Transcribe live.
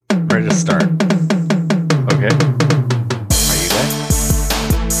ready to start. Okay. Are you good?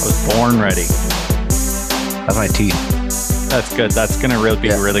 I was born ready. That's my teeth. That's good. That's gonna be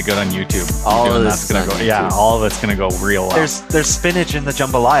really good on YouTube. All of that's it's gonna on go. YouTube. Yeah, all of it's gonna go real well. There's spinach in the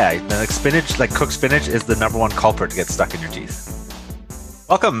jambalaya. Like spinach, like cooked spinach, is the number one culprit to get stuck in your teeth.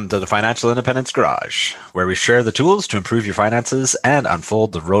 Welcome to the Financial Independence Garage, where we share the tools to improve your finances and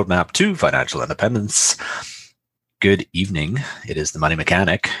unfold the roadmap to financial independence. Good evening. It is the Money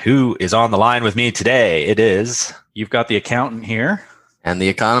Mechanic who is on the line with me today. It is You've got the accountant here. And the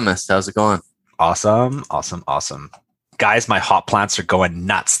Economist. How's it going? awesome. Guys, my hop plants are going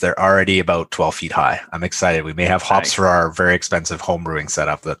nuts. They're already about 12 feet high. I'm excited. We may have hops Nice. for our very expensive home brewing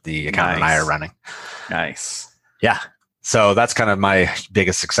setup that the accountant and I Nice. are running. Nice. Yeah. So that's kind of my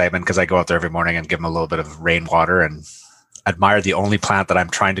biggest excitement because I go out there every morning and give them a little bit of rainwater and admire the only plant that I'm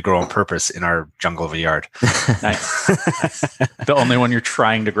trying to grow on purpose in our jungle of a yard. Nice. The only one you're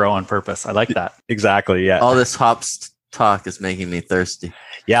trying to grow on purpose. I like that. Exactly. Yeah. All this hops talk is making me thirsty.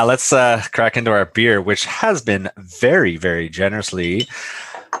 Yeah. Let's crack into our beer, which has been very, very generously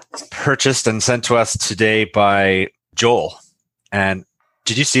purchased and sent to us today by Joel. And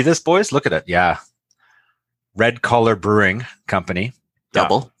did you see this, boys? Look at it. Yeah. Red Collar Brewing Company.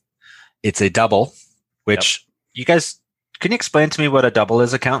 Double. It's a double, which you guys, can you explain to me what a double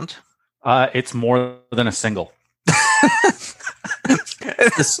is, accountant? It's more than a single.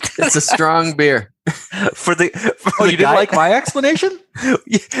 It's a strong beer. For the Oh, you didn't like my explanation?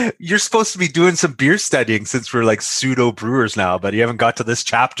 You're supposed to be doing some beer studying since we're like pseudo brewers now, but you haven't got to this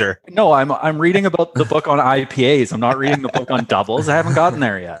chapter. No, I'm reading about the book on IPAs. I'm not reading the book on doubles. I haven't gotten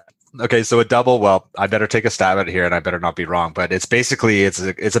there yet. Okay, so a double, well, I better take a stab at it here and I better not be wrong, but it's basically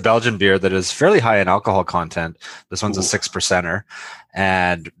it's a Belgian beer that is fairly high in alcohol content. This one's a 6%er.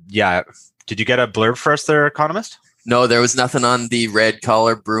 And yeah, did you get a blurb for us there, Economist? No, there was nothing on the Red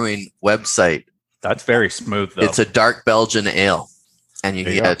Collar Brewing website. That's very smooth, though. It's a dark Belgian ale. And you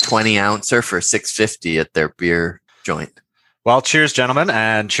There can you get a 20 ouncer for $6.50 at their beer joint. Well, cheers, gentlemen,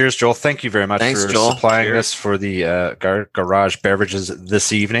 and cheers, Joel. Thank you very much Thanks, for Joel. supplying Cheers. this for the garage beverages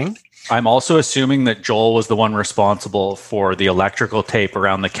this evening. I'm also assuming that Joel was the one responsible for the electrical tape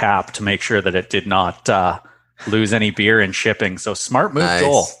around the cap to make sure that it did not lose any beer in shipping. So smart move, Nice.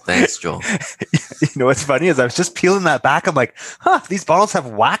 Joel. Thanks, Joel. You know what's funny is I was just peeling that back. I'm like, these bottles have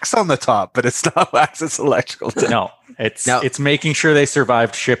wax on the top, but it's not wax, it's electrical tape. No, it's No. it's making sure they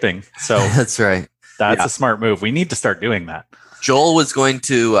survived shipping. So That's right. that's Yeah. a smart move. We need to start doing that. Joel was going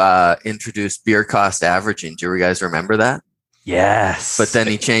to introduce beer cost averaging. Do you guys remember that? Yes. But then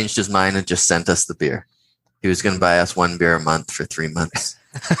he changed his mind and just sent us the beer. He was going to buy us one beer a month for 3 months.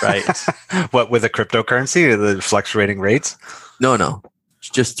 right. What, with the cryptocurrency, the fluctuating rates? No.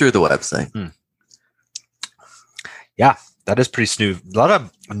 Just through the website. Yeah, that is pretty smooth. A lot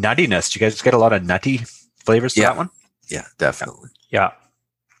of nuttiness. Do you guys get a lot of nutty flavors to Yeah. that one? Yeah, definitely. Yeah.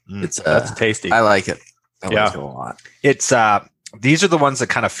 It's That's tasty. I like it. I Yeah. like it a lot. It's these are the ones that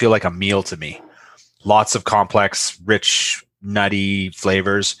kind of feel like a meal to me. Lots of complex, rich, nutty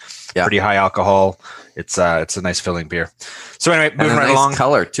flavors. Yeah. Pretty high alcohol. It's a nice filling beer. So anyway, And moving a right nice along.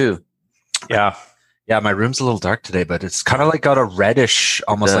 color too. yeah. Yeah, my room's a little dark today, but it's kind of like got a reddish,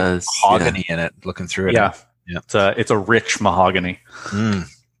 almost like does, mahogany in it. Looking through it, Yeah. Yeah. It's a rich mahogany.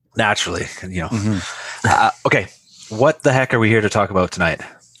 Naturally, you know. Mhm. Okay, what the heck are we here to talk about tonight?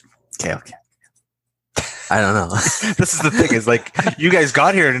 Okay. I don't know. This is the thing, is like you guys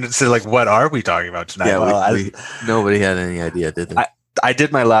got here and said like, what are we talking about tonight? Yeah, Well, nobody had any idea, did they? I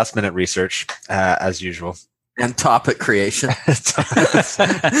did my last minute research as usual. And topic creation. It's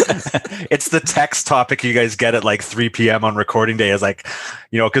the text topic you guys get at like 3 p.m. on recording day is like,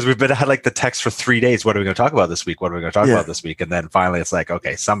 you know, because we've had like the text for 3 days. What are we going to talk about this week? What are we going to talk Yeah. about this week? And then finally it's like,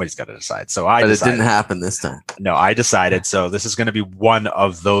 okay, somebody's got to decide. So I But it decided. didn't happen this time. No, I decided. So this is going to be one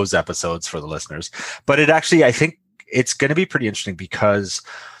of those episodes for the listeners. But it actually, I think it's going to be pretty interesting because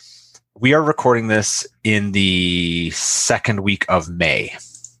we are recording this in the second week of May.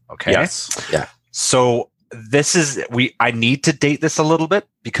 Okay. Yes. So this is I need to date this a little bit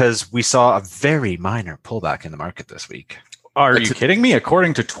because we saw a very minor pullback in the market this week. Are you kidding me?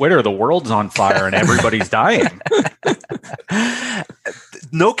 According to Twitter, the world's on fire and everybody's dying.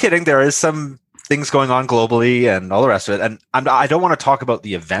 No kidding. There is some things going on globally and all the rest of it. And I don't want to talk about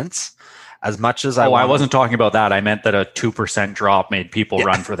the events as much as I wasn't talking about that. I meant that a 2% drop made people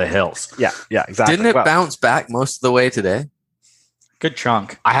run for the hills. Yeah, exactly. Didn't it Well, bounce back most of the way today? Good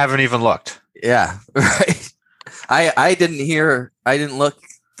chunk. I haven't even looked. Yeah, right. I didn't look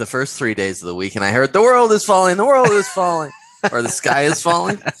the first 3 days of the week, and I heard the world is falling. or the sky is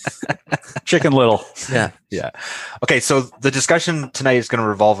falling. Chicken Little. Yeah. Yeah. Okay, so the discussion tonight is going to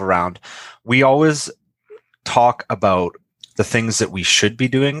revolve around, we always talk about the things that we should be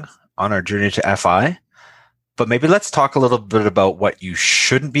doing on our journey to FI, but maybe let's talk a little bit about what you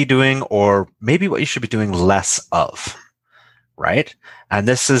shouldn't be doing, or maybe what you should be doing less of, right? And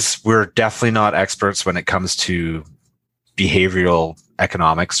we're definitely not experts when it comes to behavioral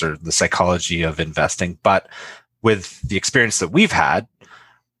economics or the psychology of investing, but with the experience that we've had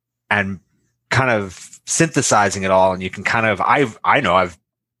and kind of synthesizing it all, and you can kind of, I've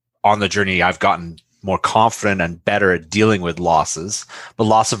on the journey, I've gotten more confident and better at dealing with losses, but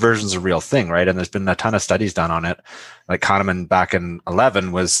loss aversion is a real thing, right? And there's been a ton of studies done on it. Like Kahneman back in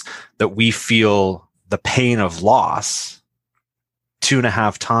 11 was that we feel the pain of loss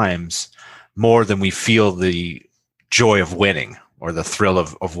 2.5 times more than we feel the joy of winning or the thrill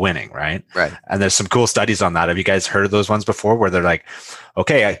of winning, right? Right. And there's some cool studies on that. Have you guys heard of those ones before, where they're like,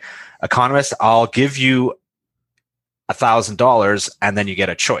 okay, economist, I'll give you $1,000 and then you get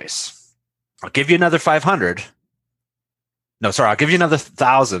a choice. I'll give you another 500. No, sorry, I'll give you another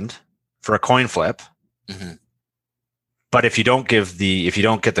 1,000 for a coin flip. Mm-hmm. But if you don't get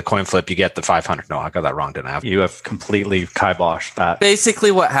the coin flip, you get the 500. No, I got that wrong, didn't I? You have completely kiboshed that. Basically,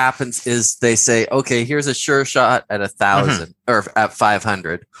 what happens is they say, okay, here's a sure shot at 1,000 or at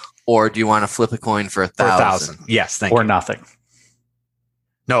 500, or do you want to flip a coin for 1,000? Yes, thank Or you. nothing.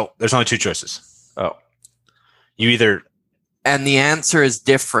 No, there's only 2 choices. Oh. You either... And the answer is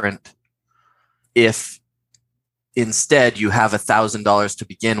different if instead you have $1,000 to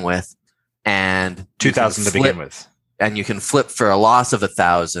begin with and 2,000 to begin with. And you can flip for a loss of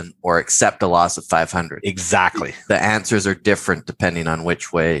 1,000 or accept a loss of 500. Exactly. The answers are different depending on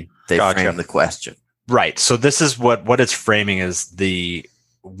which way they frame the question. Right. So this is what it's framing is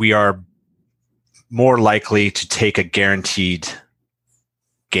we are more likely to take a guaranteed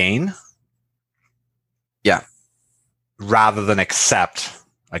gain. Yeah. Rather than accept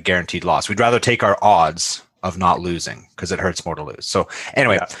a guaranteed loss. We'd rather take our odds of not losing because it hurts more to lose. So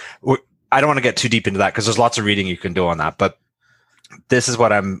anyway, I don't want to get too deep into that because there's lots of reading you can do on that. But this is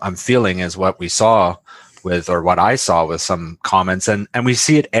what I'm feeling is what we saw with, or what I saw with some comments. And we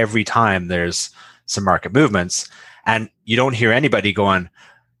see it every time there's some market movements. And you don't hear anybody going,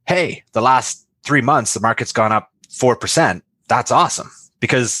 hey, the last 3 months, the market's gone up 4%. That's awesome,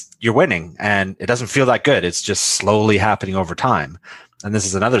 because you're winning and it doesn't feel that good. It's just slowly happening over time. And this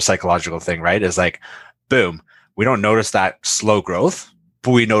is another psychological thing, right? Is like, boom, we don't notice that slow growth, but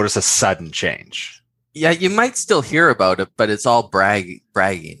we notice a sudden change. Yeah, you might still hear about it, but it's all bragging,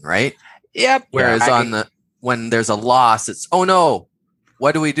 right? Yep. Whereas when there's a loss, it's, oh no,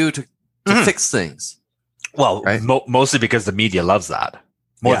 what do we do to fix things? Well, right? Mostly because the media loves that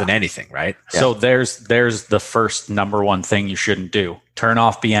more than anything, right? So there's the first number one thing you shouldn't do. Turn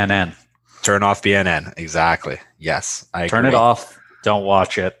off BNN. Turn off BNN. Exactly. Yes. I Turn agree. it off. Don't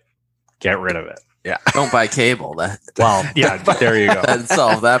watch it. Get rid of it. Yeah. Don't buy cable. Well, yeah, there you go. That'd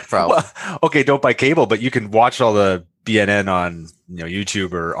solve that problem. Well, okay, don't buy cable, but you can watch all the BNN on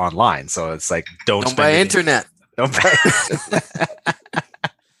YouTube or online. So it's like don't buy internet. Don't buy.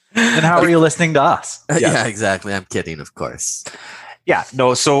 Then how are you listening to us? Yeah, exactly. I'm kidding, of course. Yeah,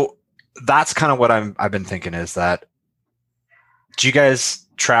 no. So that's kind of what I've been thinking is that. Do you guys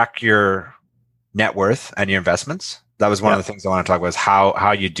track your net worth and your investments? That was one of the things I want to talk about is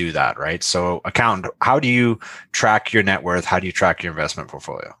how you do that, right? So accountant, how do you track your net worth? How do you track your investment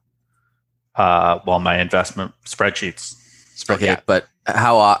portfolio? Well, my investment spreadsheets. Okay, but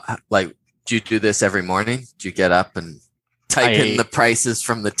how, do you do this every morning? Do you get up and type in the prices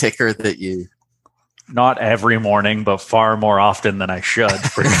from the ticker that you... Not every morning, but far more often than I should,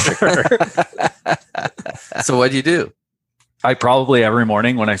 for sure. So what do you do? I probably every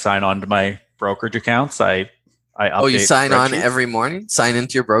morning when I sign on to my brokerage accounts, I update. Oh, you sign on spreadsheets. every morning? Sign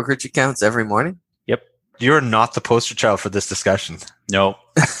into your brokerage accounts every morning? Yep. You're not the poster child for this discussion. No.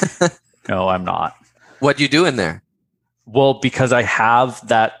 No, I'm not. What do you do in there? Well, because I have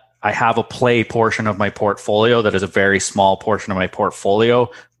a play portion of my portfolio that is a very small portion of my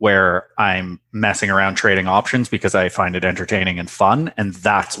portfolio where I'm messing around trading options because I find it entertaining and fun. And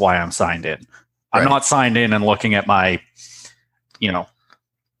that's why I'm signed in. I'm not signed in and looking at my,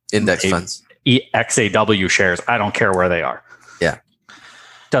 index funds. XAW shares. I don't care where they are. Yeah.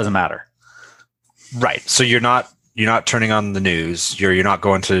 Doesn't matter. Right. So you're not turning on the news. You're not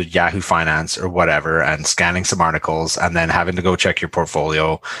going to Yahoo Finance or whatever and scanning some articles and then having to go check your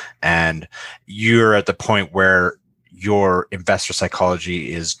portfolio. And you're at the point where your investor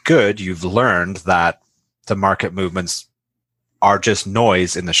psychology is good. You've learned that the market movements are just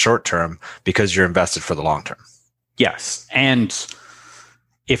noise in the short term because you're invested for the long term. Yes. And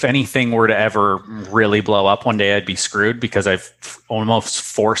if anything were to ever really blow up one day, I'd be screwed because I've almost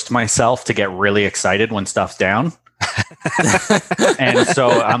forced myself to get really excited when stuff's down. And so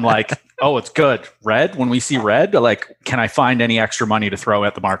I'm like, oh, it's good. Red. When we see red, like, can I find any extra money to throw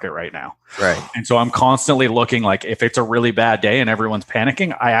at the market right now? Right. And so I'm constantly looking, like, if it's a really bad day and everyone's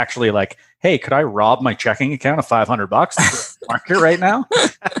panicking, I actually like, hey, could I rob my checking account of $500 market right now?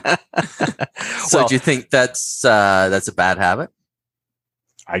 So do you think that's a bad habit?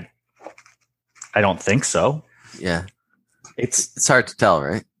 I don't think so. Yeah. It's hard to tell,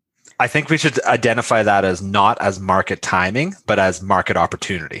 right? I think we should identify that as not as market timing, but as market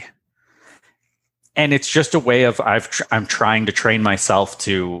opportunity. And it's just a way of I'm trying to train myself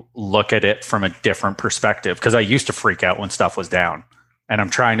to look at it from a different perspective, because I used to freak out when stuff was down, and I'm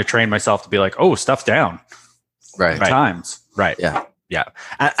trying to train myself to be like, oh, stuff's down. Right. Times. Right. Yeah. Yeah.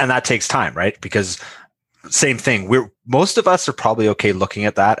 And that takes time, right? Because same thing. Most of us are probably okay looking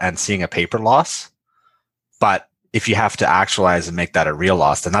at that and seeing a paper loss, but if you have to actualize and make that a real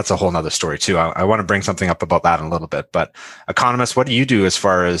loss, then that's a whole nother story too. I want to bring something up about that in a little bit, but Economist, what do you do as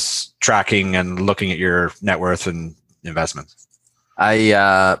far as tracking and looking at your net worth and investments?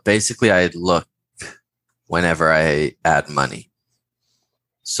 I look whenever I add money.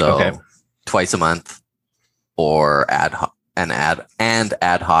 So twice a month or ad hoc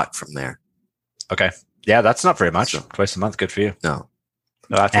from there. Okay. Yeah, that's not very much. So, twice a month, good for you. No.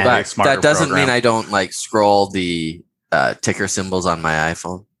 That's a very smart that doesn't program. mean I don't like scroll the ticker symbols on my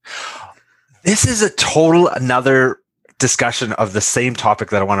iPhone. This is a total another discussion of the same topic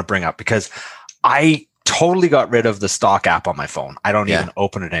that I want to bring up, because I totally got rid of the stock app on my phone. I don't even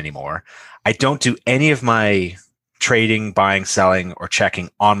open it anymore. I don't do any of my trading, buying, selling, or checking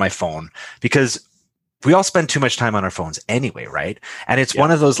on my phone, because we all spend too much time on our phones anyway, right? And it's one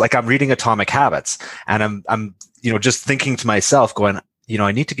of those, like, I'm reading Atomic Habits and I'm just thinking to myself going,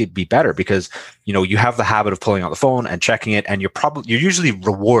 I need to be better, because, you have the habit of pulling out the phone and checking it, and you're usually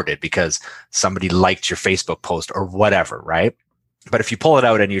rewarded because somebody liked your Facebook post or whatever, right? But if you pull it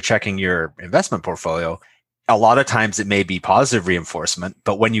out and you're checking your investment portfolio, a lot of times it may be positive reinforcement,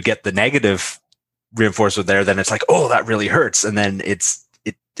 but when you get the negative reinforcement there, then it's like, oh, that really hurts. And then it's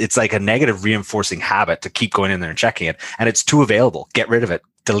like a negative reinforcing habit to keep going in there and checking it. And it's too available. Get rid of it.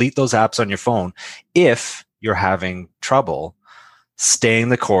 Delete those apps on your phone if you're having trouble staying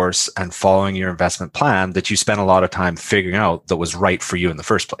the course and following your investment plan that you spent a lot of time figuring out that was right for you in the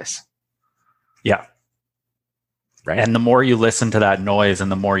first place. Yeah. Right. And the more you listen to that noise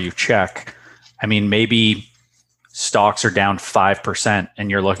and the more you check, I mean, maybe stocks are down 5%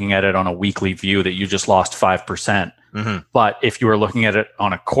 and you're looking at it on a weekly view that you just lost 5%. Mm-hmm. But if you were looking at it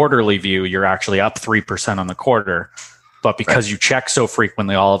on a quarterly view, you're actually up 3% on the quarter. But because you check so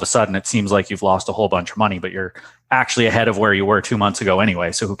frequently, all of a sudden, it seems like you've lost a whole bunch of money, but you're actually ahead of where you were 2 months ago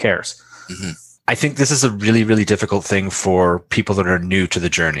anyway. So who cares? Mm-hmm. I think this is a really, really difficult thing for people that are new to the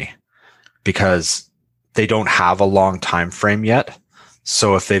journey, because they don't have a long time frame yet.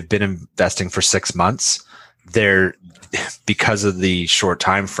 So if they've been investing for 6 months, because of the short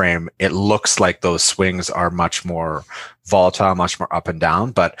time frame, it looks like those swings are much more volatile, much more up and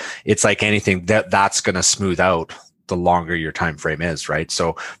down. But it's like anything, that's going to smooth out the longer your time frame is, right?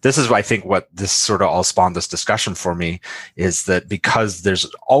 So this is, I think, what this sort of all spawned this discussion for me, is that because there's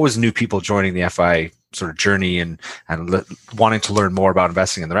always new people joining the FI sort of journey and wanting to learn more about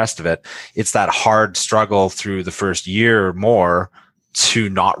investing and the rest of it, it's that hard struggle through the first year or more to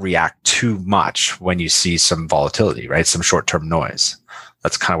not react too much when you see some volatility, right? Some short-term noise.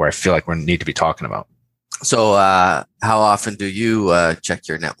 That's kind of where I feel like we need to be talking about. So how often do you check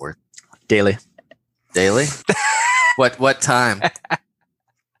your net worth? Daily. What time?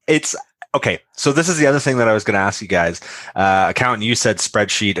 It's okay. So this is the other thing that I was going to ask you guys. Accountant, you said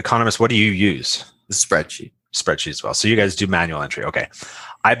spreadsheet. Economist, what do you use? The spreadsheet. Spreadsheet as well. So you guys do manual entry. Okay.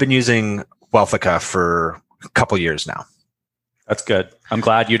 I've been using Wealthica for a couple years now. That's good. I'm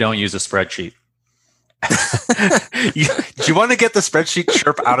glad you don't use a spreadsheet. Do you want to get the spreadsheet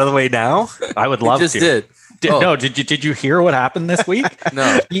chirp out of the way now? I would love to. Did. No, did you hear what happened this week?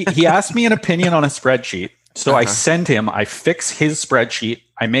 No. He asked me an opinion on a spreadsheet. So I send him, I fix his spreadsheet.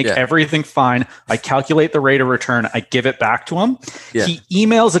 I make everything fine. I calculate the rate of return. I give it back to him. Yeah. He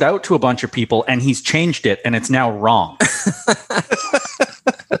emails it out to a bunch of people and he's changed it and it's now wrong.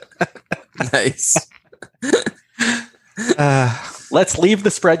 Nice. Let's leave the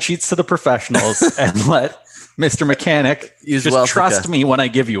spreadsheets to the professionals and let Mr. Mechanic Use just Wealthica. trust me when I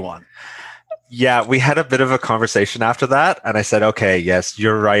give you one. Yeah, we had a bit of a conversation after that, and I said, "Okay, yes,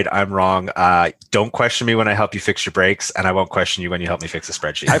 you're right. I'm wrong. Don't question me when I help you fix your brakes, and I won't question you when you help me fix a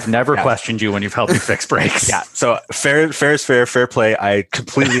spreadsheet." I've never questioned you when you've helped me fix brakes. Yeah, so fair is fair, fair play. I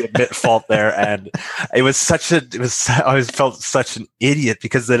completely admit fault there, and I felt such an idiot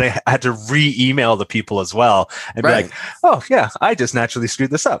because then I had to re-email the people as well and be like, "Oh yeah, I just naturally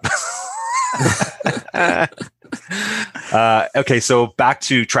screwed this up." Okay, so back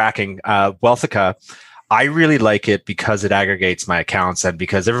to tracking. Wealthica, I really like it because it aggregates my accounts and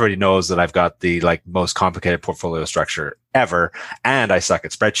because everybody knows that I've got the most complicated portfolio structure ever, and I suck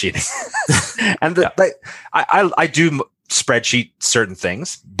at spreadsheeting. And I do spreadsheet certain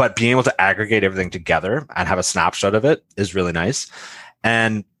things, but being able to aggregate everything together and have a snapshot of it is really nice.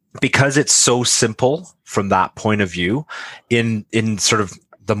 And because it's so simple from that point of view, in sort of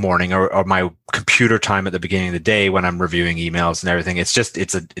the morning or my computer time at the beginning of the day when I'm reviewing emails and everything, it's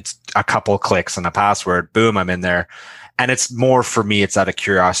a couple clicks and a password, boom, I'm in there. And it's more for me, it's out of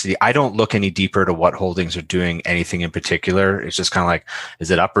curiosity. I don't look any deeper to what holdings are doing anything in particular. It's just kind of like,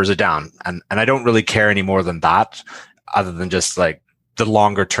 is it up or is it down? And I don't really care any more than that, other than just like the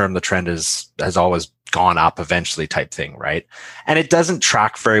longer term, the trend has always gone up eventually type thing, right? And it doesn't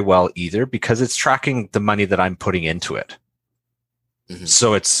track very well either because it's tracking the money that I'm putting into it. Mm-hmm.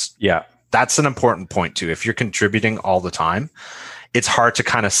 So that's an important point too. If you're contributing all the time, it's hard to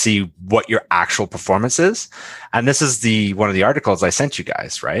kind of see what your actual performance is. And this is one of the articles I sent you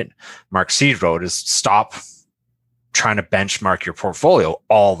guys, right? Mark Seed wrote is stop trying to benchmark your portfolio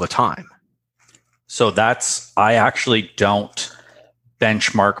all the time. So I actually don't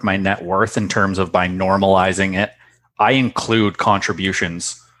benchmark my net worth in terms of by normalizing it. I include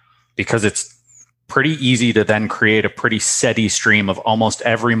contributions because it's pretty easy to then create a pretty steady stream of almost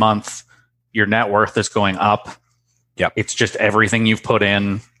every month your net worth is going up. Yep. It's just everything you've put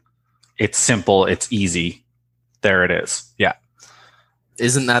in. It's simple. It's easy. There it is. Yeah.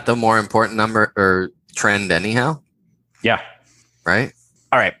 Isn't that the more important number or trend anyhow? Yeah. Right?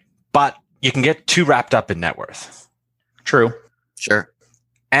 All right. But you can get too wrapped up in net worth. True. Sure.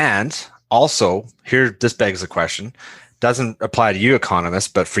 And also, this begs the question, doesn't apply to you economists,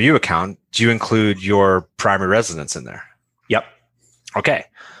 but for you account, do you include your primary residence in there? Yep. Okay.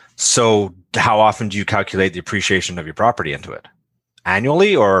 So how often do you calculate the appreciation of your property into it?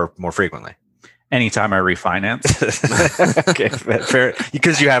 Annually or more frequently? Anytime I refinance. Okay, fair,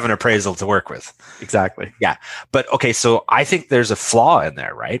 because you have an appraisal to work with. Exactly. Yeah. But okay, so I think there's a flaw in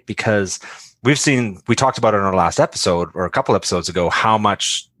there, right? Because we talked about it in our last episode or a couple episodes ago, how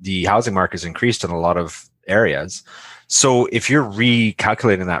much the housing market has increased in a lot of areas. So if you're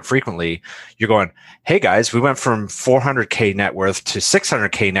recalculating that frequently, you're going, hey guys, we went from 400K net worth to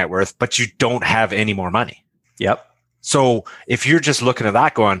 600K net worth, but you don't have any more money. Yep. So if you're just looking at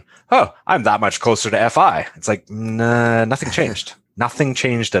that going, oh, I'm that much closer to FI. It's like, nah, nothing changed. Nothing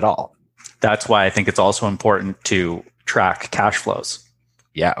changed at all. That's why I think it's also important to track cash flows.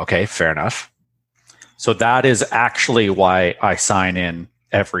 Yeah. Okay. Fair enough. So that is actually why I sign in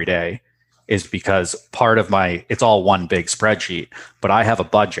every day, is because part of it's all one big spreadsheet, but I have a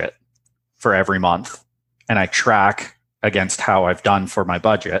budget for every month and I track against how I've done for my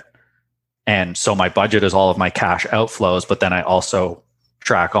budget. And so my budget is all of my cash outflows, but then I also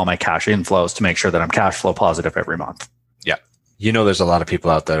track all my cash inflows to make sure that I'm cash flow positive every month. Yeah. There's a lot of people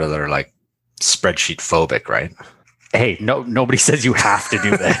out there that are like spreadsheet phobic, right? Hey, nobody says you have to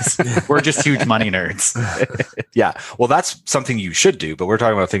do this. We're just huge money nerds. Yeah. Well, that's something you should do, but we're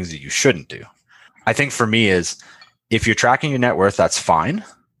talking about things that you shouldn't do. I think for me is if you're tracking your net worth, that's fine,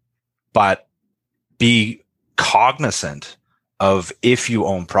 but be cognizant of if you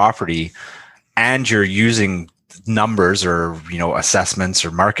own property and you're using numbers or, assessments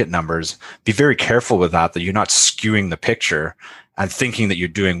or market numbers, be very careful with that you're not skewing the picture and thinking that you're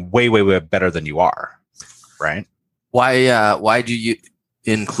doing way, way, way better than you are. Right. Why do you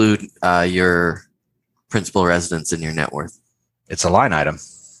include your principal residence in your net worth? It's a line item.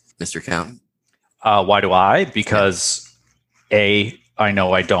 Mr. Accountant? Why do I? Because A, I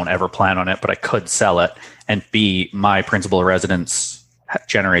know I don't ever plan on it, but I could sell it. And B, my principal residence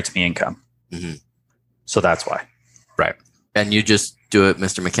generates me income. Mm-hmm. So that's why. Right. And you just do it,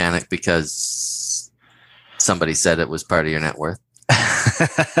 Mr. Mechanic, because somebody said it was part of your net worth?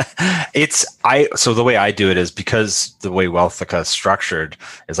 So the way I do it is because the way Wealthica is structured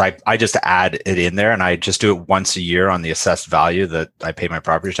is I just add it in there and I just do it once a year on the assessed value that I pay my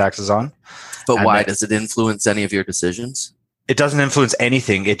property taxes on. But why does it influence any of your decisions? It doesn't influence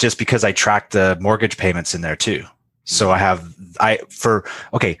anything. It just because I track the mortgage payments in there too. So net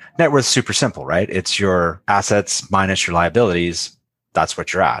worth is super simple, right? It's your assets minus your liabilities that's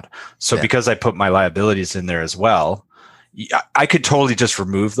what you're at. So Yeah. because I put my liabilities in there as well, I could totally just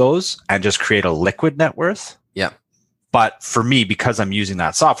remove those and just create a liquid net worth. Yeah. But for me, because I'm using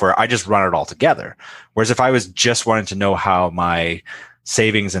that software, I just run it all together. Whereas if I was just wanting to know how my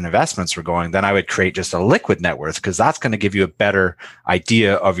savings and investments were going, then I would create just a liquid net worth, because that's going to give you a better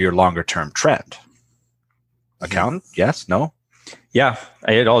idea of your longer term trend. Accountant? Yes? No? Yeah,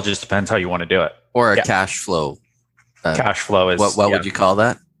 it all just depends how you want to do it. Or a Yeah. cash flow. Cash flow is What would you call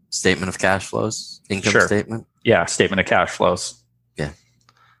that? Statement of cash flows? Income Sure. statement? Yeah, statement of cash flows.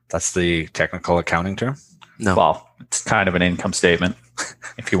 That's the technical accounting term? No. Well, it's kind of an income statement.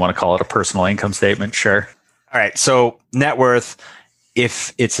 If you want to call it a personal income statement, sure. All right. So net worth,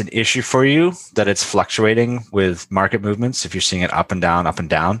 if it's an issue for you that it's fluctuating with market movements, if you're seeing it up and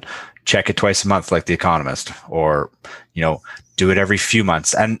down, check it twice a month like The Economist, or, do it every few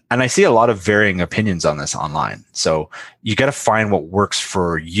months. And I see a lot of varying opinions on this online. So you got to find what works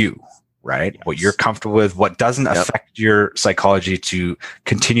for you, right? Yes. What you're comfortable with, what doesn't affect your psychology to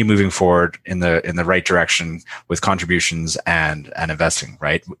continue moving forward in the right direction with contributions and investing,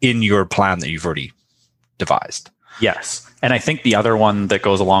 right? In your plan that you've already devised. Yes. And I think the other one that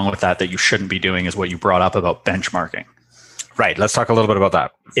goes along with that you shouldn't be doing is what you brought up about benchmarking. Right. Let's talk a little bit about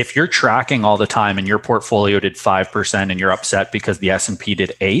that. If you're tracking all the time and your portfolio did 5% and you're upset because the S&P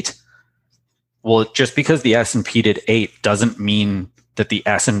did 8, well, just because the S&P did 8 doesn't mean that the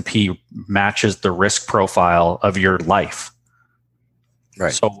S&P matches the risk profile of your life.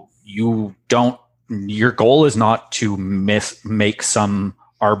 Right. So your goal is not to make some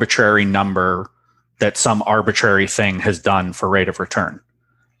arbitrary number that some arbitrary thing has done for rate of return.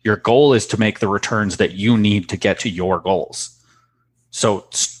 Your goal is to make the returns that you need to get to your goals. So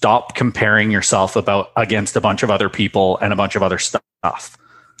stop comparing yourself against a bunch of other people and a bunch of other stuff.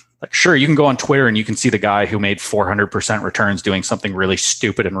 Like, sure, you can go on Twitter and you can see the guy who made 400% returns doing something really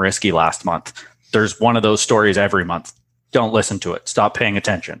stupid and risky last month. There's one of those stories every month. Don't listen to it. Stop paying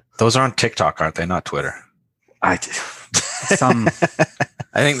attention. Those are on TikTok, aren't they? Not Twitter. I think they're some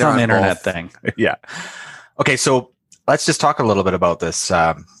on internet both. thing. Yeah. Okay. So let's just talk a little bit about this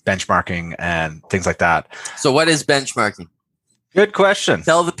benchmarking and things like that. So what is benchmarking? Good question.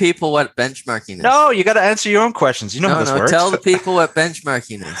 Tell the people what benchmarking is. No, you got to answer your own questions. You know how this works. Tell the people what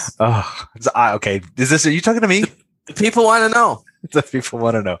benchmarking is. Okay. Are you talking to me? The people want to know. The people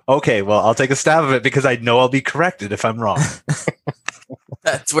want to know. Okay. Well, I'll take a stab of it because I know I'll be corrected if I'm wrong.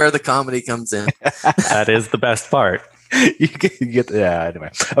 That's where the comedy comes in. That is the best part.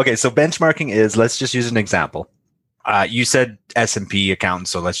 Anyway. Okay. So benchmarking is, let's just use an example. You said S&P accountant,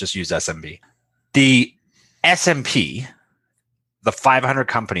 so let's just use S&P. The S&P, the 500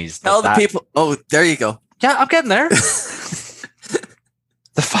 companies. Tell the people. Oh, there you go. Yeah, I'm getting there.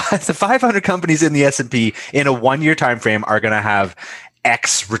 The 500 companies in the S&P in a 1-year time frame are going to have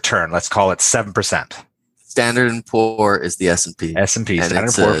X return. Let's call it 7%. Standard & Poor is the S&P. S&P, And Standard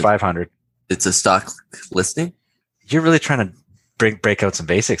it's & Poor 500. It's a stock listing. You're really trying to break out some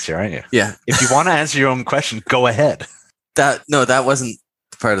basics here, aren't you? Yeah. If you want to answer your own question, go ahead. That wasn't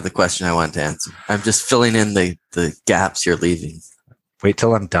part of the question I wanted to answer. I'm just filling in the gaps you're leaving. Wait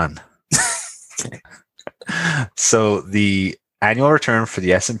till I'm done. Okay. So the annual return for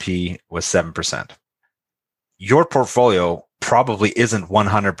the S&P was 7%. Your portfolio probably isn't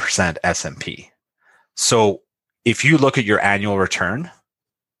 100% S&P. So if you look at your annual return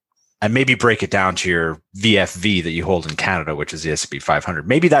and maybe break it down to your VFV that you hold in Canada, which is the S&P 500,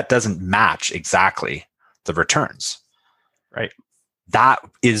 maybe that doesn't match exactly the returns. Right. That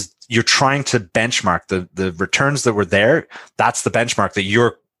is, you're trying to benchmark the returns that were there. That's the benchmark that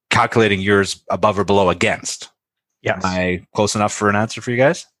you're calculating yours above or below against. Yes. Am I close enough for an answer for you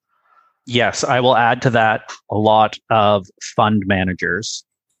guys? Yes, I will add to that. A lot of fund managers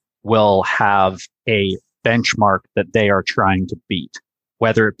will have a benchmark that they are trying to beat,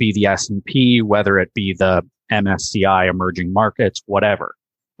 whether it be the S&P, whether it be the MSCI emerging markets, whatever.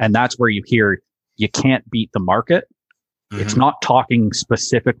 And that's where you hear you can't beat the market. Mm-hmm. It's not talking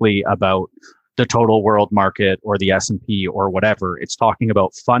specifically about the total world market or the S&P or whatever. It's talking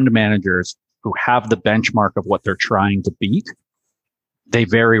about fund managers who have the benchmark of what they're trying to beat. They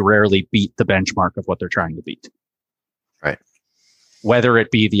very rarely beat the benchmark of what they're trying to beat. Right. Whether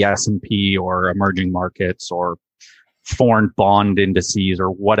it be the S&P or emerging markets or foreign bond indices or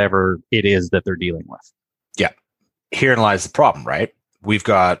whatever it is that they're dealing with. Yeah. Herein lies the problem, right? We've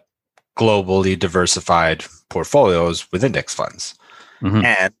got globally diversified portfolios with index funds. Mm-hmm.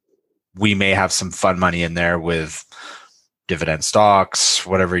 And we may have some fun money in there with dividend stocks,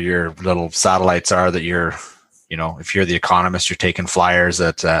 whatever your little satellites are that you're, if you're the economist, you're taking flyers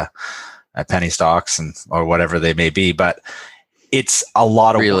at penny stocks or whatever they may be. But it's a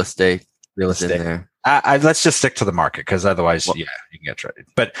lot of real work. estate. Real is in estate. there. Let's just stick to the market, because otherwise, you can get traded.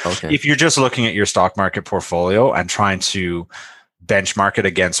 But Okay. if you're just looking at your stock market portfolio and trying to benchmark it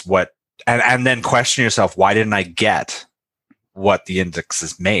against what, and then question yourself, why didn't I get what the index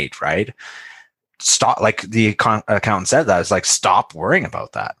has made, right? Stop, like the accountant said, that is like, stop worrying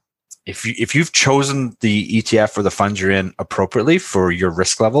about that. If you've chosen the ETF or the funds you're in appropriately for your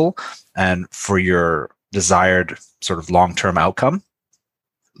risk level and for your desired sort of long-term outcome,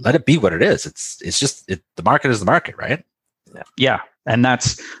 let it be what it is. It's just the market is the market, right? Yeah. And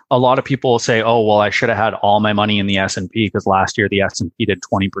that's, a lot of people say, oh, well, I should have had all my money in the S&P because last year the S&P did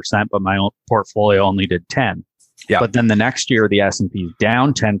 20%, but my own portfolio only did 10. Yeah. But then the next year the S&P is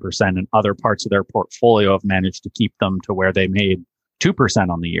down 10% and other parts of their portfolio have managed to keep them to where they made 2%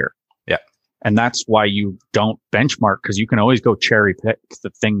 on the year. Yeah. And that's why you don't benchmark, because you can always go cherry pick the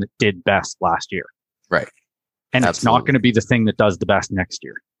thing that did best last year. Right. And Absolutely. It's not going to be the thing that does the best next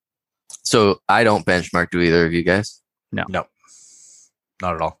year. So I don't benchmark. Do either of you guys? No,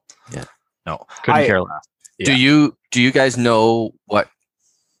 not at all. Yeah. No. Couldn't care less. Yeah. Do you guys know what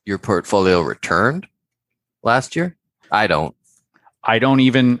your portfolio returned last year? I don't. I don't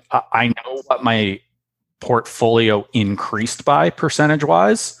even, I know what my portfolio increased by percentage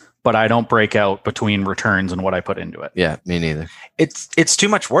wise, but I don't break out between returns and what I put into it. Yeah, me neither. It's too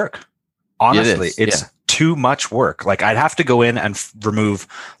much work. Honestly, It is, it's yeah. too much work. Like, I'd have to go in and remove,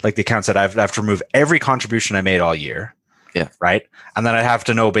 like the account said, I'd have to remove every contribution I made all year. Yeah. Right. And then I'd have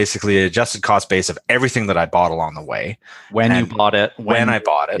to know basically the adjusted cost base of everything that I bought along the way. When you And bought it, When I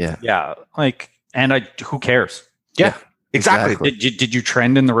bought it. Yeah. yeah, like, and who cares? Yeah. Exactly. Exactly. Did you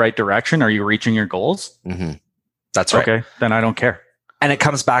trend in the right direction? Are you reaching your goals? Mm-hmm. That's right. Okay, then I don't care. And it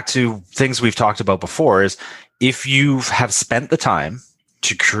comes back to things we've talked about before, is if you have spent the time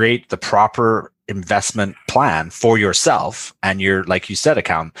to create the proper investment plan for yourself and your, like you said,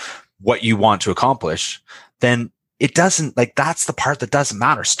 account, what you want to accomplish, then it doesn't, like, that's the part that doesn't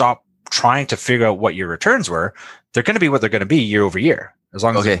matter. Stop trying to figure out what your returns were. They're going to be what they're going to be year over year, as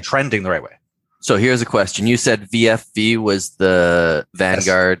long as Okay. you're trending the right way. So here's a question. You said VFV was the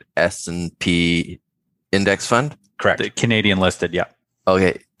Vanguard S&P index fund? Correct. The Canadian listed, yeah.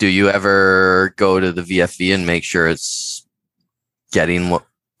 Okay. Do you ever go to the VFV and make sure it's getting what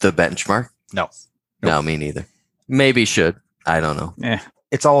the benchmark? No. No, me neither. Maybe should. I don't know.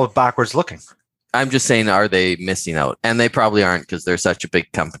 It's all backwards looking. I'm just saying, are they missing out? And they probably aren't, because they're such a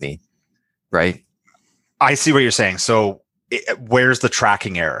big company, right? I see what you're saying. So where's the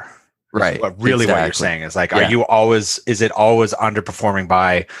tracking error? Right. What you're Exactly. saying is, like, Yeah. is it always underperforming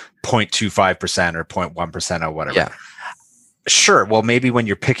by 0.25% or 0.1% or whatever? Yeah. Sure. Well, maybe when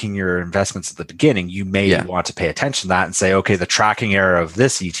you're picking your investments at the beginning, you may Yeah. want to pay attention to that and say, okay, the tracking error of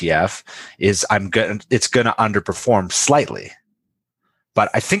this ETF is it's going to underperform slightly. But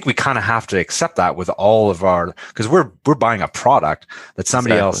I think we kind of have to accept that with all of our, because we're buying a product that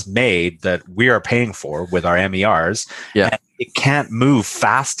somebody Exactly. else made that we are paying for with our MERs. Yeah. And it can't move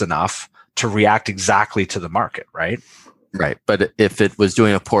fast enough to react exactly to the market, right? Right. But if it was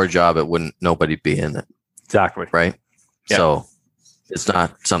doing a poor job, nobody be in it. Exactly. Right. Yeah. So it's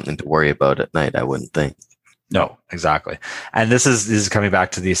not something to worry about at night, I wouldn't think. No, exactly. And this is coming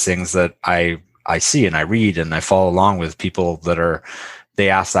back to these things that I see and I read and I follow along with people that they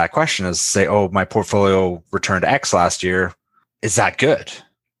ask that question, is say, oh, my portfolio returned X last year. Is that good?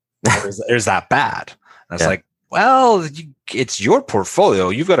 Or is that bad? And it's Yeah. like, well, it's your portfolio.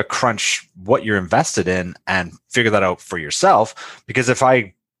 You've got to crunch what you're invested in and figure that out for yourself. Because if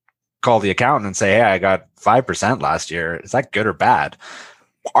I call the accountant and say, hey, I got 5% last year, is that good or bad?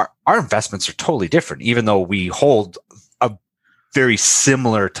 Our investments are totally different, even though we hold a very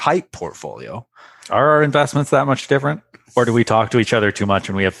similar type portfolio. Are our investments that much different? Or do we talk to each other too much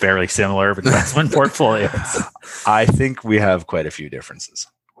and we have fairly similar investment portfolios? I think we have quite a few differences.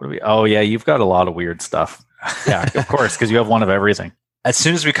 Oh, yeah, you've got a lot of weird stuff. Yeah, of course, because you have one of everything. As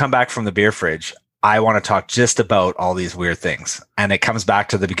soon as we come back from the beer fridge, I want to talk just about all these weird things. And it comes back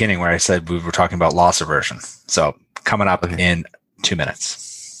to the beginning where I said we were talking about loss aversion. So coming up in 2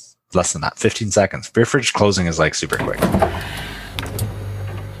 minutes. Less than that, 15 seconds. Beer fridge closing is like super quick.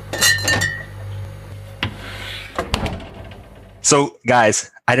 So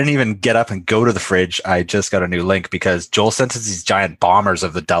guys, I didn't even get up and go to the fridge. I just got a new link because Joel sent us these giant bombers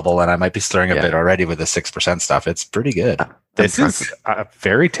of the double, and I might be stirring a bit already with the 6% stuff. It's pretty good. This is a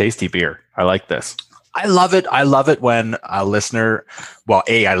very tasty beer. I like this. I love it. I love it when a listener,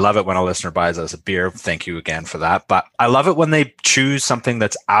 I love it when a listener buys us a beer. Thank you again for that. But I love it when they choose something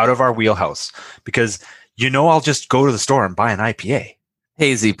that's out of our wheelhouse, because I'll just go to the store and buy an IPA.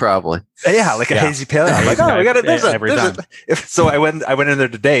 Hazy, probably. Yeah, like a Yeah. hazy pale ale. I'm like, oh, we got it. Every time. So I went in there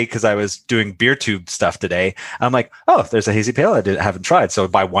today because I was doing beer tube stuff today. I'm like, oh, there's a hazy pale I haven't tried. So I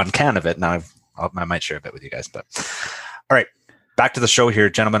buy one can of it. Now I might share a bit with you guys. But all right, back to the show here,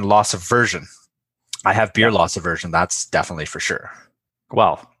 gentlemen. Loss aversion. I have beer loss aversion. That's definitely for sure.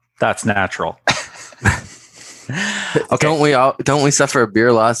 Well, that's natural. Okay. Don't we suffer a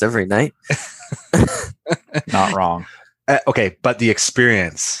beer loss every night? Not wrong. Okay, but the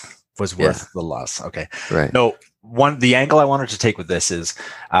experience was worth the loss. Okay. Right. No, the angle I wanted to take with this is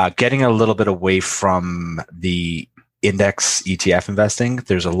getting a little bit away from the index ETF investing.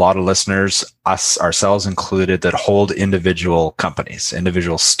 There's a lot of listeners, us ourselves included, that hold individual companies,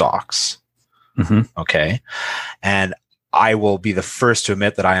 individual stocks. Mm-hmm. Okay. And I will be the first to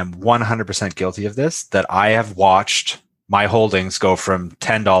admit that I am 100% guilty of this, that I have watched my holdings go from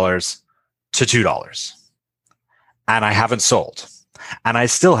 $10 to $2. And I haven't sold. And I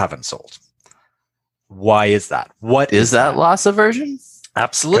still haven't sold. Why is that? What Is that loss aversion?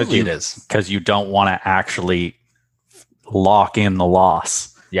 Absolutely it is. Because you don't want to actually lock in the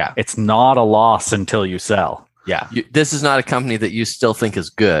loss. Yeah. It's not a loss until you sell. Yeah. This is not a company that you still think is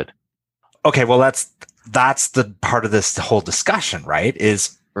good. Okay, well that's the part of this whole discussion, right?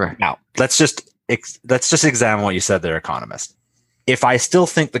 Is Right. now let's just examine what you said there, economist. If I still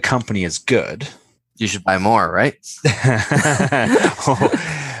think the company is good, You should buy more, right?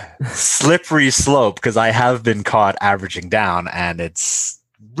 slippery slope, because I have been caught averaging down and it's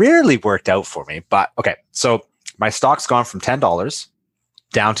rarely worked out for me. But okay, so my stock's gone from $10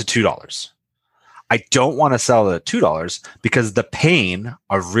 down to $2. I don't want to sell it at $2 because the pain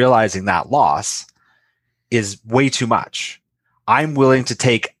of realizing that loss is way too much. I'm willing to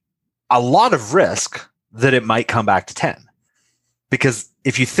take a lot of risk that it might come back to 10. Because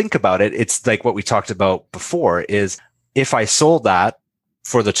if you think about it, it's like what we talked about before is if I sold that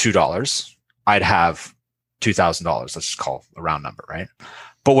for the $2, I'd have $2,000. Let's just call a round number, right?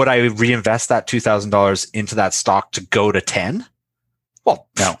 But would I reinvest that $2,000 into that stock to go to 10? Well,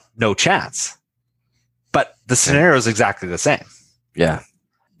 no chance. But the scenario is exactly the same. Yeah.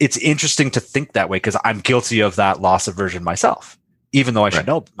 It's interesting to think that way because I'm guilty of that loss aversion myself, even though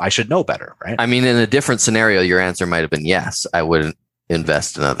I should know better, right? I mean, in a different scenario, your answer might have been yes. I wouldn't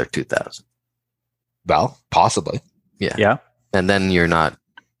invest another 2,000. Well, possibly. Yeah. And then you're not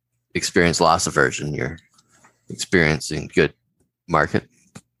experiencing loss aversion. You're experiencing good market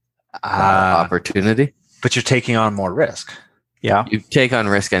opportunity. But you're taking on more risk. Yeah. You take on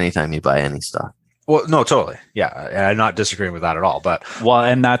risk anytime you buy any stock. Well, no, totally. Yeah. And I'm not disagreeing with that at all. But Well,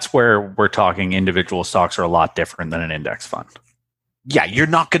 and that's where we're talking individual stocks are a lot different than an index fund. yeah, you're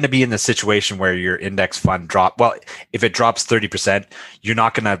not going to be in the situation where your index fund if it drops 30%, you're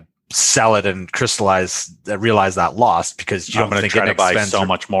not going to sell it and realize that loss because you I'm don't going to think try to buy so or-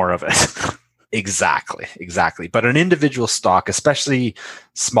 much more of it. Exactly. But an individual stock, especially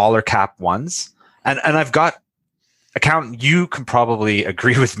smaller cap ones, and I've got accountant, you can probably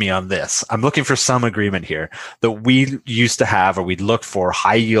agree with me on this. I'm looking for some agreement here that we used to have, or we'd look for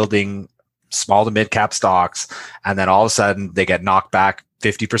high yielding small to mid cap stocks. And then all of a sudden they get knocked back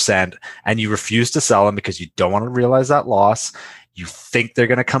 50% and you refuse to sell them because you don't want to realize that loss. You think they're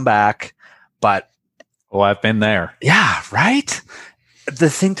going to come back, but Oh, I've been there. yeah, right. The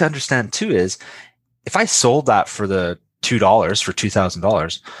thing to understand too is if I sold that for the $2 for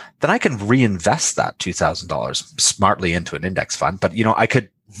 $2,000, then I can reinvest that $2,000 smartly into an index fund. But, I could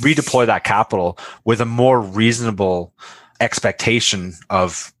redeploy that capital with a more reasonable expectation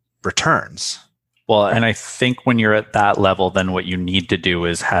of returns. Well, and I think when you're at that level, then what you need to do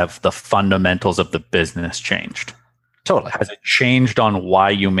is have the fundamentals of the business changed. Totally. Has it changed on why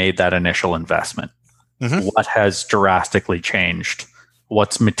you made that initial investment? Mhm. What has drastically changed?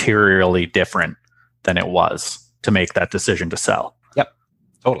 What's materially different than it was to make that decision to sell? Yep.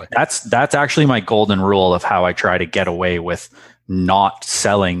 Totally. That's actually my golden rule of how I try to get away with not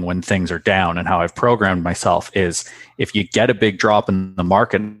selling when things are down, and how I've programmed myself is if you get a big drop in the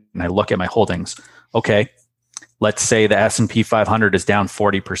market and I look at my holdings, okay, let's say the S&P 500 is down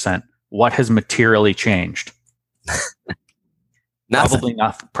 40%. What has materially changed? Nothing.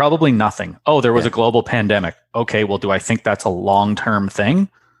 Probably nothing. Oh, there was a global pandemic. Okay, well, do I think that's a long-term thing?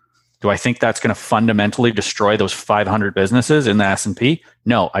 Do I think that's going to fundamentally destroy those 500 businesses in the S&P?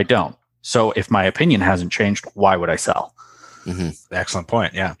 No, I don't. So if my opinion hasn't changed, why would I sell? Mm-hmm. Excellent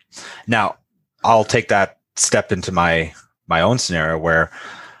point. Yeah. Now, I'll take that step into my own scenario where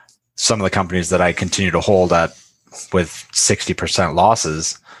some of the companies that I continue to hold at with 60%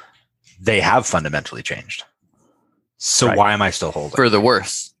 losses, they have fundamentally changed. So Right. why am I still holding? For the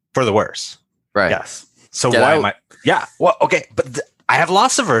worse. For the worse. Right. Yes. So Get why out. am I? Yeah. Well, okay. But I have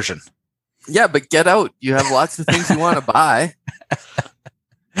loss aversion. Yeah, but get out. You have lots of things you want to buy.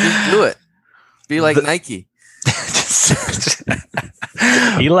 Just do it. Be like Nike.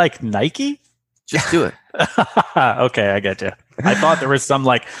 Be like Nike? Just do it. Okay, I get you. I thought there was some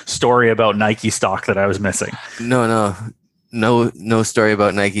like story about Nike stock that I was missing. No story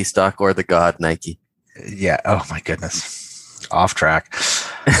about Nike stock or the god Nike. Yeah. Oh my goodness. Off track.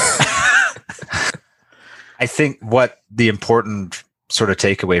 I think what the important sort of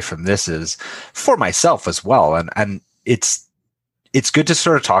takeaway from this is for myself as well. And it's good to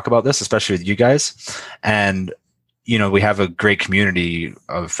sort of talk about this, especially with you guys. And, you know, we have a great community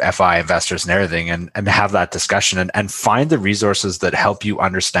of FI investors and everything, and have that discussion and find the resources that help you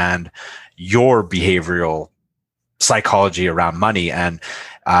understand your behavioral psychology around money. And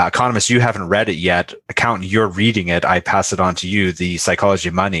economist, you haven't read it yet. Accountant, you're reading it. I pass it on to you, the Psychology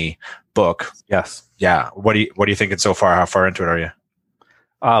of Money book. Yes. Yeah. What are you thinking so far? How far into it are you?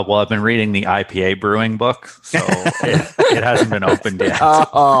 Well, I've been reading the IPA brewing book, so it hasn't been opened yet.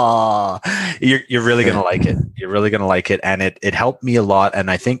 Oh, you're really gonna like it. You're really gonna like it, and it helped me a lot.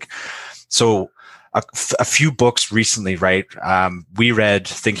 And I think so. A few books recently, right? We read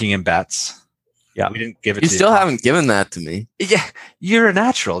Thinking in Bets. Yeah, we didn't give it. You still haven't given that to me. Yeah, you're a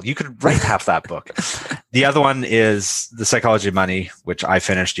natural. You could write half that book. The other one is The Psychology of Money, which I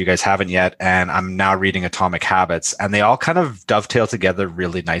finished. You guys haven't yet, and I'm now reading Atomic Habits, and they all kind of dovetail together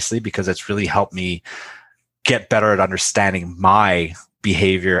really nicely because it's really helped me get better at understanding my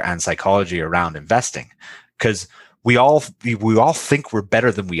behavior and psychology around investing. Because we all think we're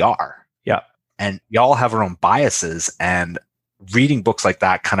better than we are. Yeah, and we all have our own biases, and reading books like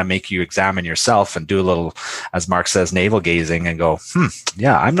that kind of make you examine yourself and do a little, as Mark says, navel gazing and go,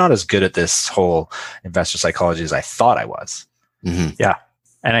 yeah, I'm not as good at this whole investor psychology as I thought I was. Mm-hmm. Yeah.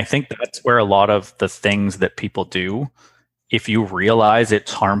 And I think that's where a lot of the things that people do, if you realize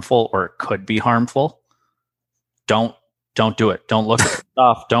it's harmful or it could be harmful, don't do it. Don't look at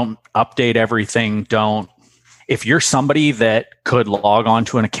stuff. Don't update everything. If you're somebody that could log on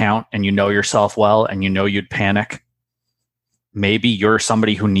to an account and you know yourself well and you know you'd panic, maybe you're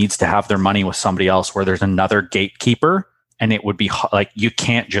somebody who needs to have their money with somebody else where there's another gatekeeper, and it would be like, you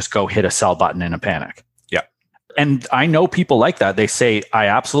can't just go hit a sell button in a panic. Yeah. And I know people like that. They say, I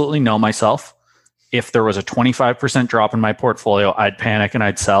absolutely know myself. If there was a 25% drop in my portfolio, I'd panic and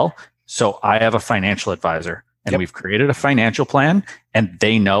I'd sell. So I have a financial advisor, and we've created a financial plan, and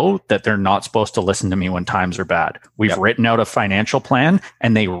they know that they're not supposed to listen to me when times are bad. We've written out a financial plan,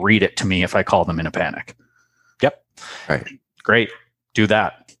 and they read it to me if I call them in a panic. Yep. Right. Great. Do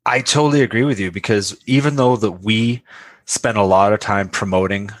that. I totally agree with you, because even though that we spend a lot of time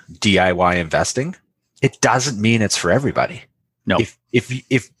promoting DIY investing, it doesn't mean it's for everybody. No.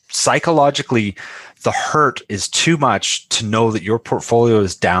 If psychologically the hurt is too much to know that your portfolio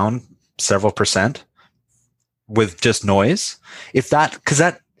is down several percent with just noise, because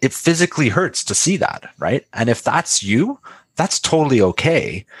it physically hurts to see that, right? And if that's you, that's totally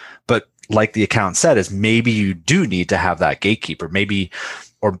okay. But like the account said, is maybe you do need to have that gatekeeper, maybe,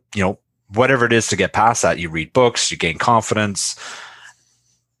 or, you know, whatever it is to get past that. You read books, you gain confidence,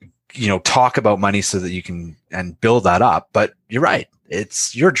 you know, talk about money so that you can and build that up. But you're right.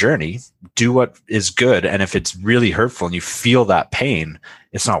 It's your journey. Do what is good. And if it's really hurtful and you feel that pain,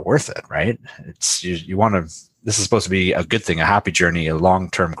 it's not worth it, right? It's you want to, this is supposed to be a good thing, a happy journey, a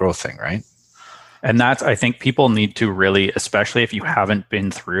long-term growth thing, right? And that's, I think people need to really, especially if you haven't been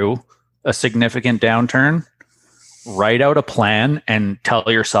through a significant downturn, write out a plan and tell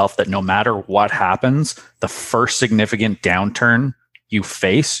yourself that no matter what happens, the first significant downturn you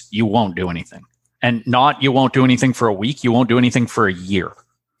face, you won't do anything. And not you won't do anything for a week, you won't do anything for a year.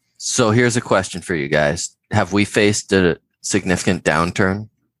 So here's a question for you guys. Have we faced a significant downturn?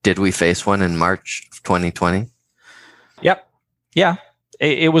 Did we face one in March of 2020? Yep. Yeah.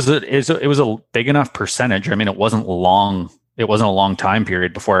 It was a big enough percentage. I mean, it wasn't long. It wasn't a long time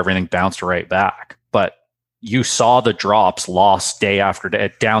period before everything bounced right back. But you saw the drops, lost day after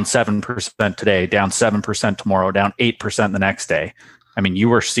day, down 7% today, down 7% tomorrow, down 8% the next day. I mean, you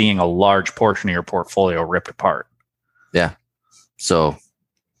were seeing a large portion of your portfolio ripped apart. Yeah. So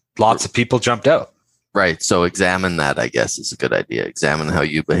lots of people jumped out. Right. So examine that, I guess, is a good idea. Examine how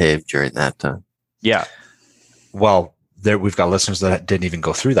you behaved during that time. Yeah. Well, we've got listeners that didn't even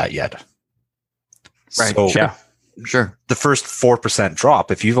go through that yet. Right. So, yeah. Sure. The first 4%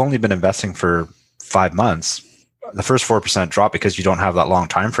 drop, if you've only been investing for 5 months, the first 4% drop, because you don't have that long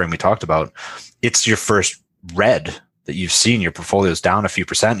time frame we talked about, it's your first red that you've seen. Your portfolio's down a few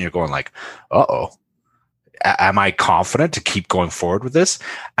percent, and you're going like, uh-oh, am I confident to keep going forward with this?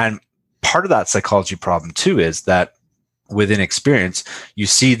 And part of that psychology problem too is that with inexperience, you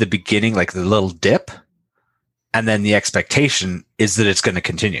see the beginning, like the little dip, and then the expectation is that it's going to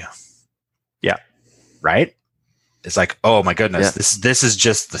continue. Yeah. Right? It's like, oh my goodness, this is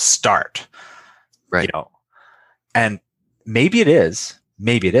just the start. Right. You know, and maybe it is,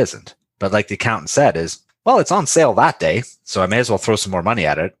 maybe it isn't. But like the accountant said, well, it's on sale that day, so I may as well throw some more money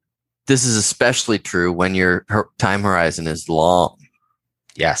at it. This is especially true when your time horizon is long.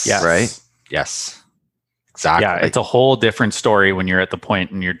 Yes. Right? Yes. Exactly. Yeah, it's a whole different story when you're at the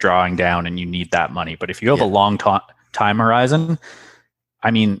point and you're drawing down and you need that money. But if you have a long time horizon,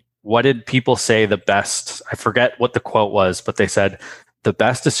 I mean, what did people say the best? I forget what the quote was, but they said the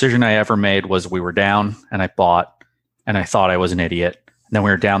best decision I ever made was we were down and I bought and I thought I was an idiot. And then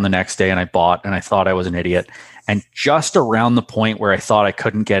we were down the next day and I bought and I thought I was an idiot. And just around the point where I thought I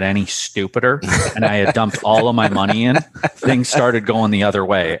couldn't get any stupider and I had dumped all of my money in, things started going the other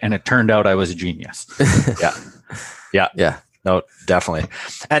way. And it turned out I was a genius. Yeah. No, definitely.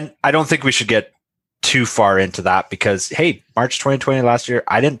 And I don't think we should get too far into that because, hey, March 2020 last year,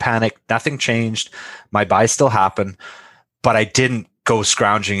 I didn't panic. Nothing changed. My buys still happened, but I didn't go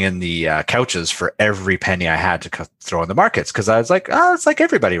scrounging in the couches for every penny I had to throw in the markets because I was like, oh, it's like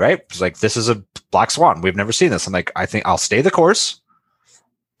everybody, right? It's like, this is a black swan. We've never seen this. I'm like, I think I'll stay the course,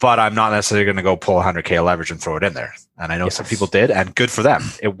 but I'm not necessarily going to go pull 100K of leverage and throw it in there. And I know some people did, and good for them.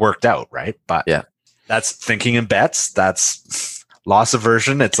 It worked out, right? But that's thinking in bets. That's loss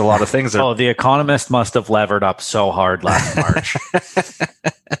aversion. It's a lot of things. The Economist must have levered up so hard last March.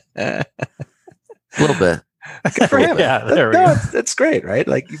 A little bit. Good for him. Yeah, there we go. That's great, right?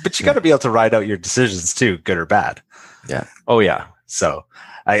 Like, but you got to be able to ride out your decisions too, good or bad. Yeah. Oh yeah. So,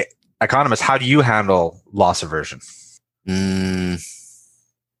 Economist, how do you handle loss aversion? I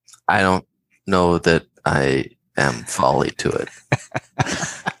don't know that I am folly to it.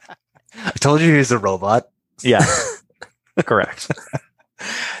 I told you he's a robot. Yeah. Correct.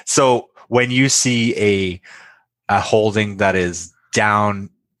 So when you see a holding that is down,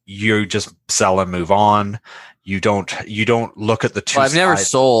 you just sell and move on. You don't look at the two. Well, I've never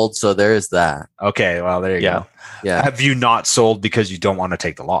sold, so there is that. Okay, well there you go. Yeah. Have you not sold because you don't want to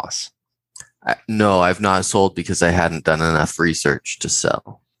take the loss? No, I've not sold because I hadn't done enough research to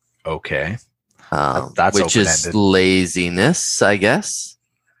sell. Okay. That's which is laziness, I guess.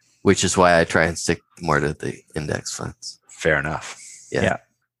 Which is why I try and stick more to the index funds. Fair enough. Yeah.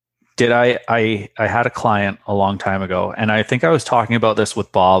 Did I had a client a long time ago, and I think I was talking about this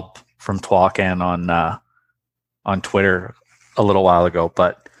with Bob from Twacan on Twitter a little while ago,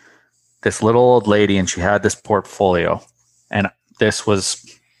 but this little old lady, and she had this portfolio, and this was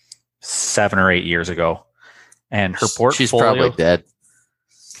 7 or 8 years ago, and her portfolio. She's probably dead.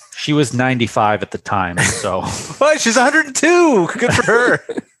 She was 95 at the time, so. Well, she's 102. Good for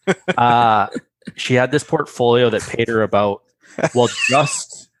her. She had this portfolio that paid her about,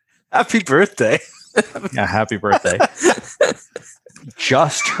 just. Happy birthday. Yeah, happy birthday.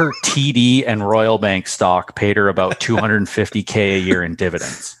 Just her TD and Royal Bank stock paid her about $250K a year in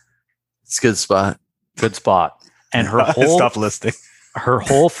dividends. It's a good spot. Good spot. And her whole stop listing. Her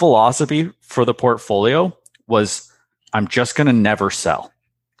whole philosophy for the portfolio was, I'm just going to never sell.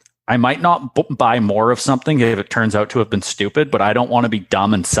 I might not buy more of something if it turns out to have been stupid, but I don't want to be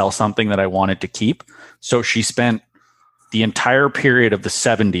dumb and sell something that I wanted to keep. So she spent the entire period of the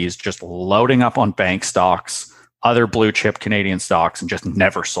 70s just loading up on bank stocks, other blue chip Canadian stocks, and just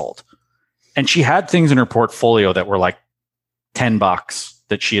never sold. And she had things in her portfolio that were like $10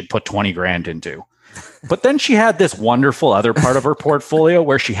 that she had put 20 grand into. But then she had this wonderful other part of her portfolio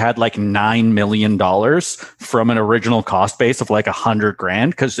where she had like $9 million from an original cost base of like 100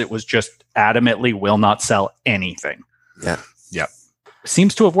 grand because it was just adamantly will not sell anything. Yeah. Yep.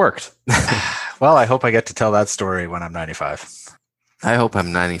 Seems to have worked. Well, I hope I get to tell that story when I'm 95. I hope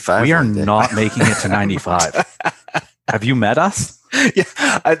I'm 95. We are not making it to 95. Have you met us? Yeah,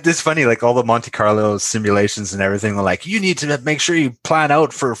 it's funny. Like all the Monte Carlo simulations and everything. They're like, you need to make sure you plan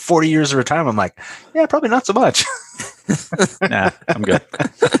out for 40 years of retirement. I'm like, yeah, probably not so much. Nah, I'm good.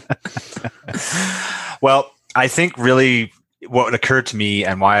 Well, I think really what occurred to me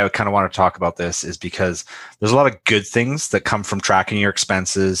and why I kind of want to talk about this is because there's a lot of good things that come from tracking your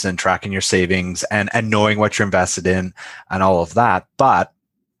expenses and tracking your savings and knowing what you're invested in and all of that. But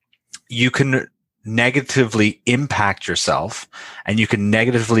you can negatively impact yourself and you can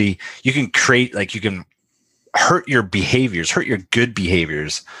create, like, you can hurt your behaviors, hurt your good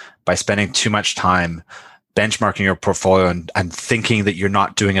behaviors by spending too much time benchmarking your portfolio and thinking that you're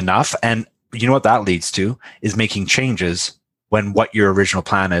not doing enough. And you know what that leads to is making changes when what your original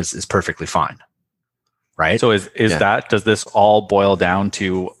plan is perfectly fine. Right? So does this all boil down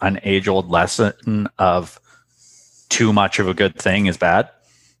to an age-old lesson of too much of a good thing is bad.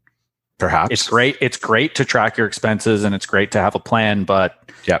 Perhaps. It's great to track your expenses and it's great to have a plan,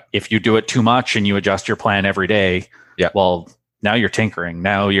 but if you do it too much and you adjust your plan every day, well, now you're tinkering.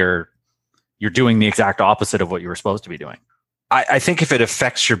 Now you're doing the exact opposite of what you were supposed to be doing. I think if it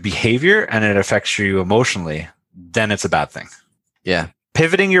affects your behavior and it affects you emotionally, then it's a bad thing. Yeah.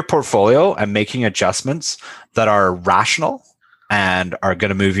 Pivoting your portfolio and making adjustments that are rational and are going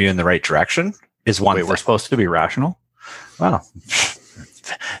to move you in the right direction is one thing. We're supposed to be rational? Well,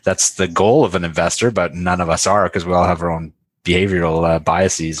 that's the goal of an investor, but none of us are because we all have our own behavioral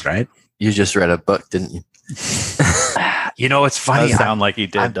biases, right? You just read a book, didn't you? You know, it's funny. Does sound like he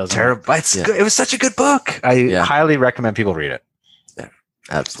did, doesn't terrible. It's good. It was such a good book. I highly recommend people read it. Yeah,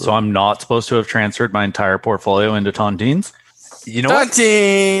 absolutely. So I'm not supposed to have transferred my entire portfolio into Tontines? You know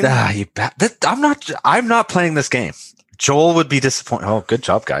Tontine! what? You bet. I'm not playing this game. Joel would be disappointed. Oh, good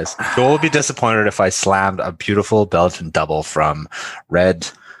job, guys. Joel would be disappointed if I slammed a beautiful Belgian double from Red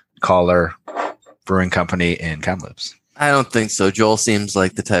Collar Brewing Company in Kamloops. I don't think so. Joel seems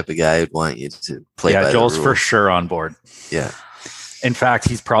like the type of guy who'd want you to play by Joel's the rules. for sure on board. Yeah. In fact,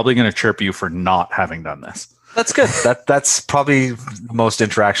 he's probably going to chirp you for not having done this. That's good. That's probably the most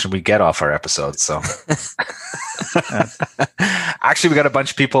interaction we get off our episodes. So actually, we got a bunch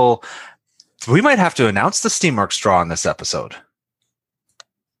of people. We might have to announce the Steamworks draw in this episode.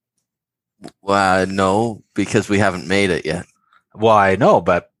 No, because we haven't made it yet. Well, I know,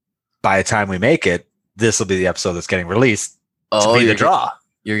 but by the time we make it, this will be the episode that's getting released to be the draw.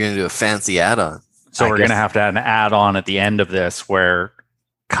 You're going to do a fancy add-on. So we're going to have to add an add-on at the end of this where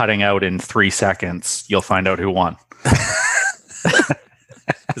cutting out in 3 seconds, you'll find out who won.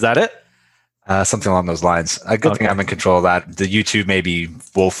 Is that it? Something along those lines. A good thing I'm in control of that. The YouTube may be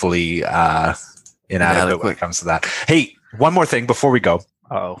woefully inadequate when it comes to that. Hey, one more thing before we go.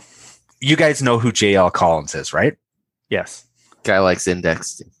 Oh, you guys know who J.L. Collins is, right? Yes. Guy likes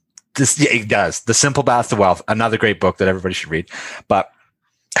indexing. He does. The Simple Path to Wealth, another great book that everybody should read. But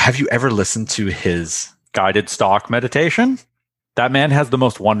have you ever listened to his guided stock meditation? That man has the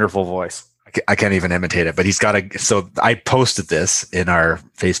most wonderful voice. I can't even imitate it, but he's got so I posted this in our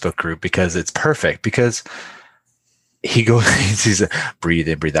Facebook group because it's perfect because he goes, he's a breathe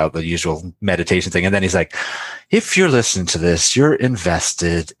in, breathe out, the usual meditation thing. And then he's like, if you're listening to this, you're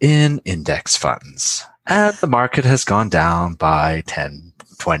invested in index funds and the market has gone down by 10,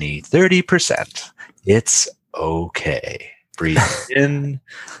 20, 30%. It's okay. Breathe in,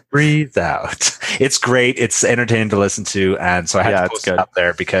 breathe out. It's great. It's entertaining to listen to. And so I had to post it up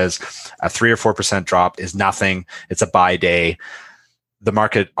there because a 3 or 4% drop is nothing. It's a buy day. The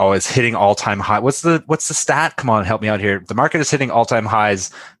market always hitting all-time high. What's the stat? Come on, help me out here. The market is hitting all-time highs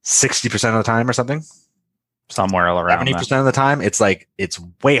 60% of the time or something? Somewhere around 70% of the time. It's like, it's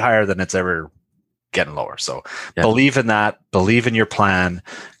way higher than it's ever getting lower. So believe in that. Believe in your plan.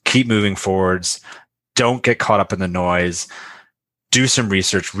 Keep moving forwards. Don't get caught up in the noise. Do some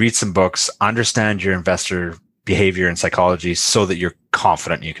research, read some books, understand your investor behavior and psychology so that you're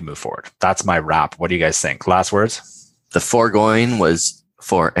confident you can move forward. That's my wrap. What do you guys think? Last words? The foregoing was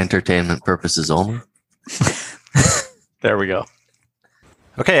for entertainment purposes only. There we go.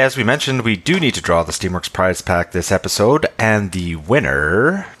 Okay, as we mentioned, we do need to draw the Steamworks prize pack this episode, and the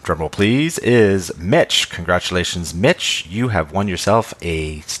winner, drumroll please, is Mitch. Congratulations, Mitch. You have won yourself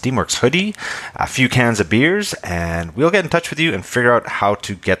a Steamworks hoodie, a few cans of beers, and we'll get in touch with you and figure out how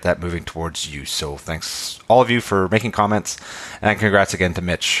to get that moving towards you. So thanks all of you for making comments, and congrats again to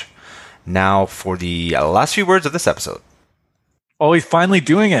Mitch. Now for the last few words of this episode. Oh, he's finally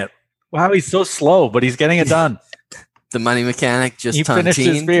doing it. Wow, he's so slow, but he's getting it done. The money mechanic just he finished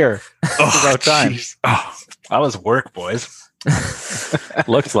his beer. About time. Oh, that was work, boys.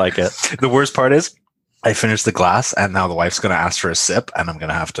 Looks like it. The worst part is I finished the glass and now the wife's going to ask for a sip and I'm going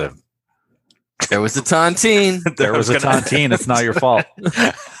to have to. There was a tontine. There was a tontine. It's not your fault.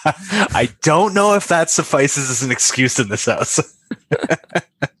 I don't know if that suffices as an excuse in this house.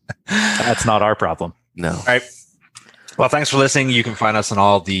 That's not our problem. No. All right. Well, thanks for listening. You can find us on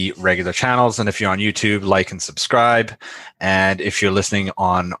all the regular channels. And if you're on YouTube, like and subscribe. And if you're listening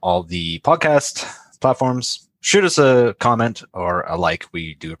on all the podcast platforms, shoot us a comment or a like.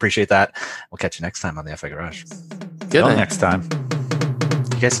 We do appreciate that. We'll catch you next time on the FI Garage. Good night. Next time.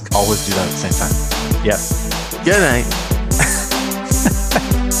 You guys always do that at the same time. Yes. Good night.